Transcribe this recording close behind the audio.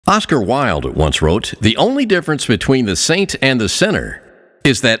Oscar Wilde once wrote, "The only difference between the saint and the sinner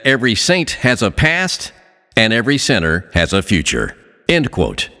is that every saint has a past and every sinner has a future." End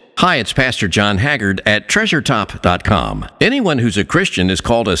quote. Hi, it's Pastor John Haggard at treasuretop.com. Anyone who's a Christian is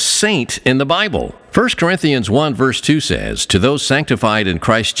called a saint in the Bible. 1 Corinthians 1 verse 2 says, "To those sanctified in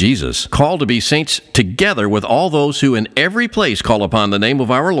Christ Jesus, called to be saints together with all those who in every place call upon the name of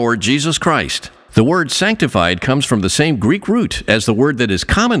our Lord Jesus Christ." The word sanctified comes from the same Greek root as the word that is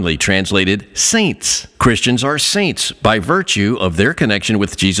commonly translated saints. Christians are saints by virtue of their connection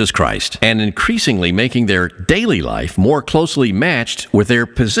with Jesus Christ and increasingly making their daily life more closely matched with their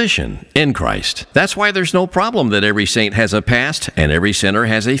position in Christ. That's why there's no problem that every saint has a past and every sinner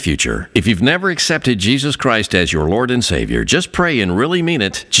has a future. If you've never accepted Jesus Christ as your Lord and Savior, just pray and really mean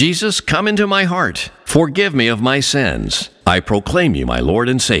it. Jesus, come into my heart. Forgive me of my sins. I proclaim you my Lord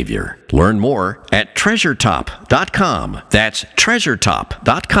and Savior. Learn more at treasuretop.com. That's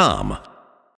treasuretop.com.